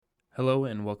Hello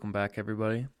and welcome back,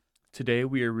 everybody. Today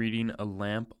we are reading A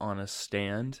Lamp on a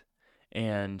Stand,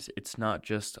 and it's not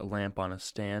just a lamp on a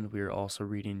stand. We are also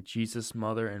reading Jesus,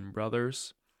 Mother, and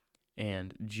Brothers,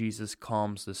 and Jesus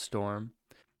Calms the Storm.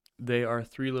 They are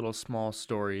three little small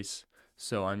stories,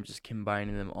 so I'm just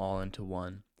combining them all into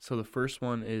one. So the first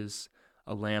one is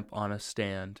A Lamp on a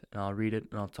Stand, and I'll read it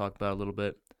and I'll talk about it a little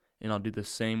bit, and I'll do the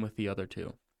same with the other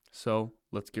two. So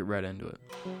let's get right into it.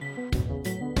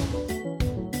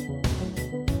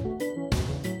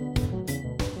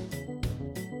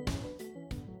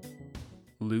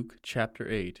 Luke chapter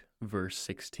 8, verse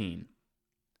 16.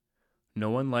 No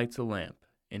one lights a lamp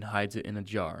and hides it in a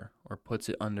jar or puts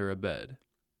it under a bed.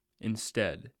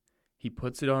 Instead, he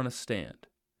puts it on a stand,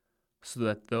 so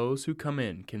that those who come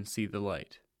in can see the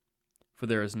light. For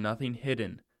there is nothing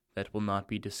hidden that will not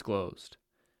be disclosed,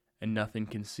 and nothing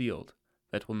concealed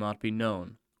that will not be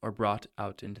known or brought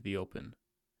out into the open.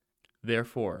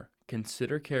 Therefore,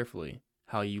 consider carefully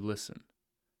how you listen.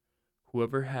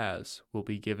 Whoever has will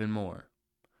be given more.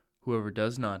 Whoever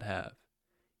does not have,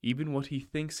 even what he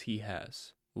thinks he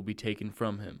has, will be taken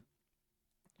from him.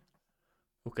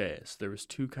 Okay, so there was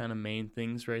two kind of main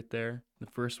things right there. The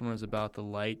first one is about the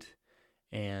light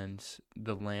and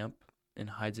the lamp and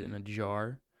hides it in a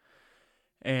jar.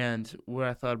 And what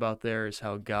I thought about there is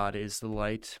how God is the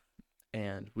light,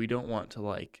 and we don't want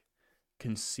to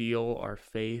conceal our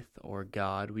faith or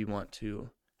God. We want to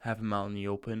have him out in the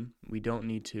open. We don't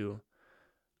need to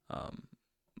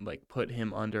put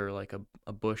him under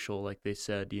a bushel, like they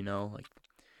said, you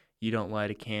don't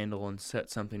light a candle and set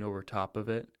something over top of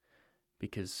it,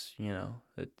 because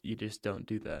that you just don't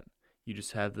do that. You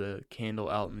just have the candle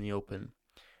out in the open,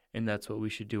 and that's what we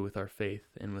should do with our faith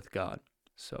and with God.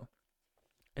 So,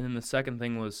 and then the second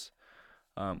thing was,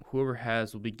 whoever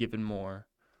has will be given more.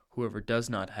 Whoever does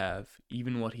not have,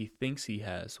 even what he thinks he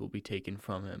has, will be taken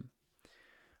from him.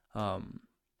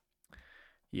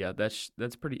 Yeah, that's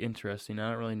pretty interesting. I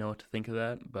don't really know what to think of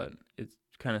that, but it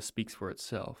kind of speaks for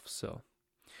itself. So,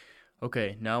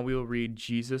 okay, now we will read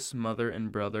Jesus, Mother,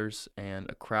 and Brothers, and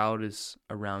a crowd is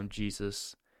around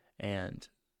Jesus, and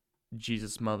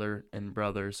Jesus' mother and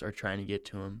brothers are trying to get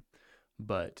to him,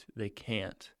 but they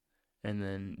can't. And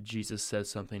then Jesus says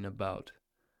something about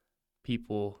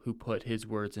people who put his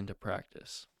words into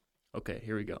practice. Okay,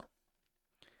 here we go.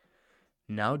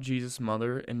 Now Jesus'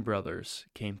 mother and brothers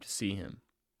came to see him,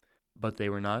 but they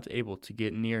were not able to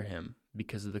get near him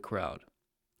because of the crowd.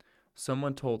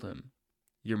 Someone told him,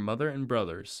 "Your mother and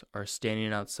brothers are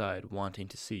standing outside wanting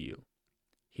to see you."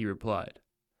 He replied,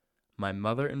 "My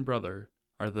mother and brother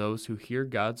are those who hear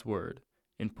God's word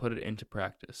and put it into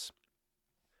practice."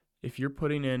 If you're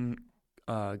putting in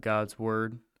God's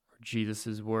word or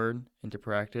Jesus' word into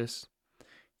practice,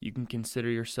 you can consider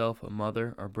yourself a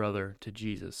mother or brother to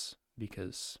Jesus,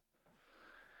 because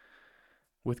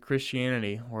with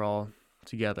Christianity, we're all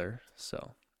together,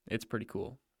 so it's pretty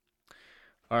cool.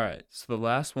 All right, so the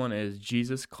last one is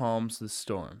Jesus calms the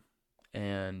storm,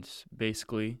 and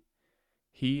basically,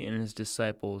 he and his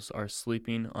disciples are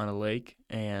sleeping on a lake,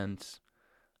 and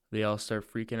they all start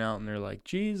freaking out, and they're like,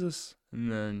 "Jesus!"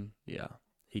 And then,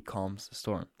 he calms the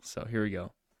storm. So here we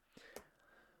go.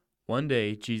 One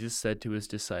day, Jesus said to his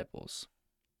disciples,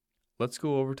 "Let's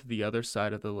go over to the other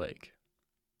side of the lake."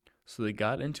 So they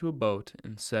got into a boat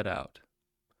and set out.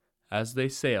 As they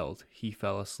sailed, he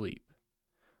fell asleep.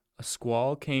 A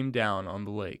squall came down on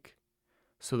the lake,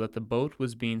 so that the boat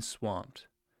was being swamped,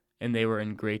 and they were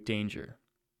in great danger.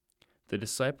 The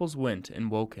disciples went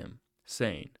and woke him,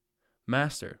 saying,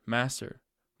 "Master, Master,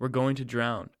 we're going to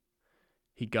drown."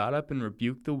 He got up and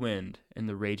rebuked the wind and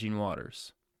the raging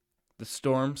waters. The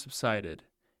storm subsided,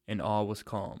 and all was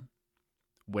calm.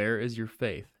 "Where is your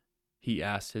faith?" he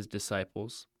asked his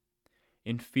disciples.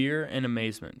 In fear and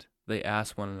amazement, they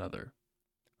asked one another,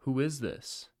 "Who is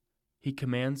this? He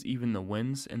commands even the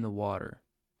winds and the water,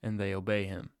 and they obey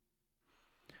him."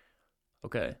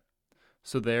 Okay,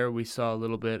 so there we saw a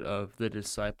little bit of the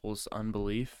disciples'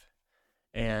 unbelief,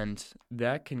 and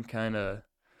that can kind of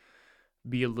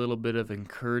be a little bit of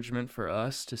encouragement for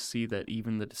us to see that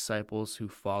even the disciples who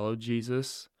followed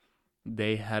Jesus,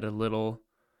 they had a little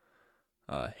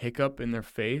hiccup in their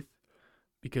faith.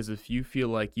 Because if you feel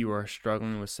like you are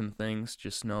struggling with some things,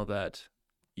 just know that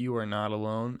you are not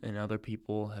alone, and other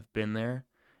people have been there.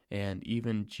 And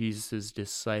even Jesus'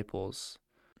 disciples,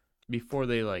 before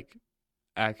they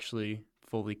actually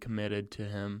fully committed to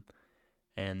him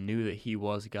and knew that he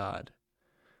was God,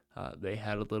 they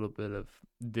had a little bit of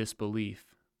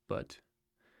disbelief. But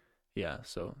yeah,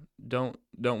 so don't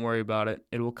worry about it.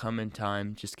 It will come in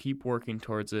time. Just keep working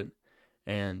towards it,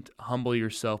 and humble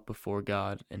yourself before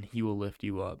God, and he will lift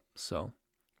you up. So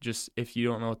Just if you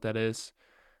don't know what that is,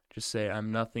 just say,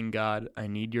 I'm nothing, God. I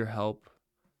need your help.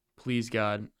 Please,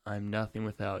 God, I'm nothing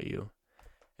without you.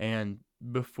 And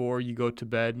before you go to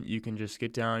bed, you can just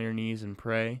get down on your knees and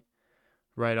pray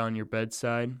right on your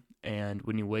bedside. And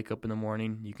when you wake up in the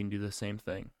morning, you can do the same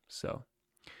thing. So,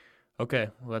 okay,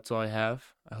 well, that's all I have.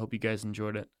 I hope you guys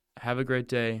enjoyed it. Have a great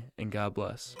day, and God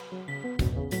bless.